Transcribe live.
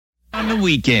on the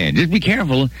weekend. Just be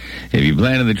careful if you're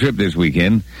planning the trip this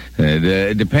weekend.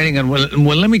 Depending on,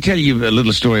 well, let me tell you a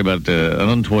little story about an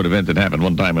untoward event that happened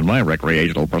one time in my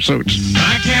recreational pursuits.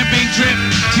 My camping trip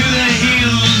to the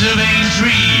hills of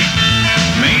Aintree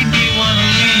made me want to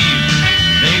leave.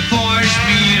 They forced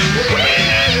me to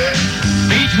wait.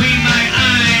 Between my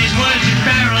eyes was the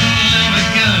barrel of a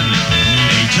gun.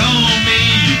 They told me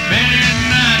you better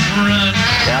not run.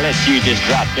 Now let's you just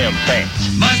drop them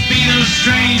pants. Must be those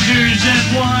strangers that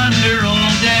wander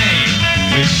all day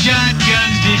with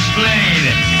shotguns displayed,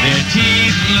 their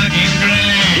teeth looking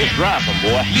gray. Just drop them,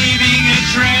 boy. Leaving a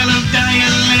trail of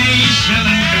dilation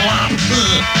and glop.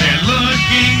 They're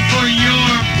looking for your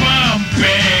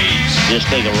Pompeys. Just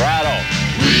take them right off.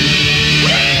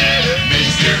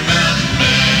 Mr. Mountain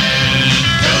Man,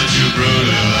 don't you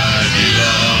brutalize me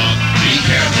long. Be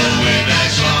careful with that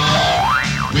song.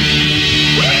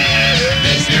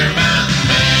 Mr. Mountain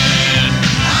Man,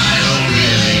 I don't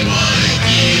really want to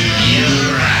give you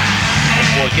a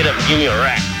ride. Boy, get up and give me a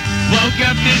rack. Woke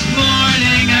up this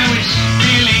morning, I was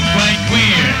feeling quite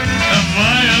queer. A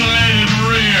violated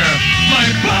rear, my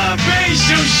Pompey's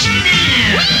so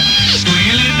smeared.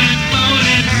 Squealing and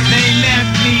moaning, they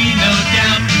left me no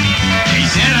doubt. They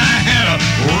said I had a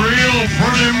real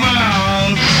pretty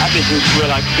mouth. I bet you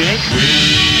smell like fish.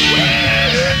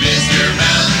 Mr.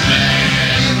 Mountain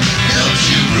Man, don't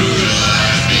you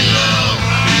brutalize me long.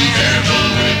 Be careful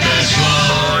with that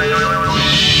swan.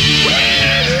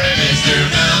 Mr.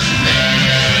 Mountain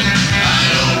Man, I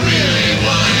don't really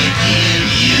want to give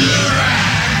you a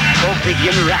ride. Don't give me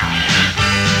a rack.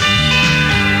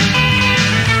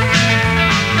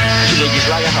 You look just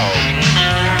like a hog.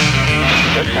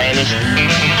 Those panties.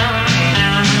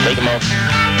 Take them off.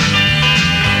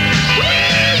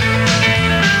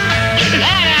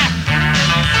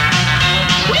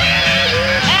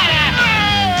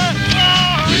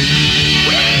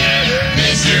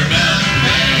 Mr. Mountain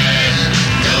Man,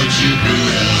 don't you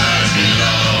brutalize me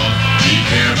long. Be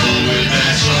careful with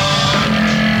that song.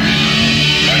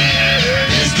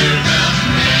 Mr.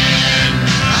 Mountain Man,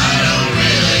 I don't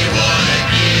really want to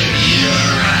give you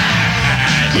a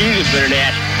ride. You just better than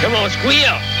that. Come on,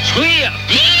 squeal. Squeal.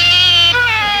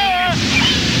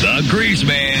 The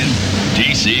Greasman,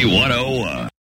 DC 101.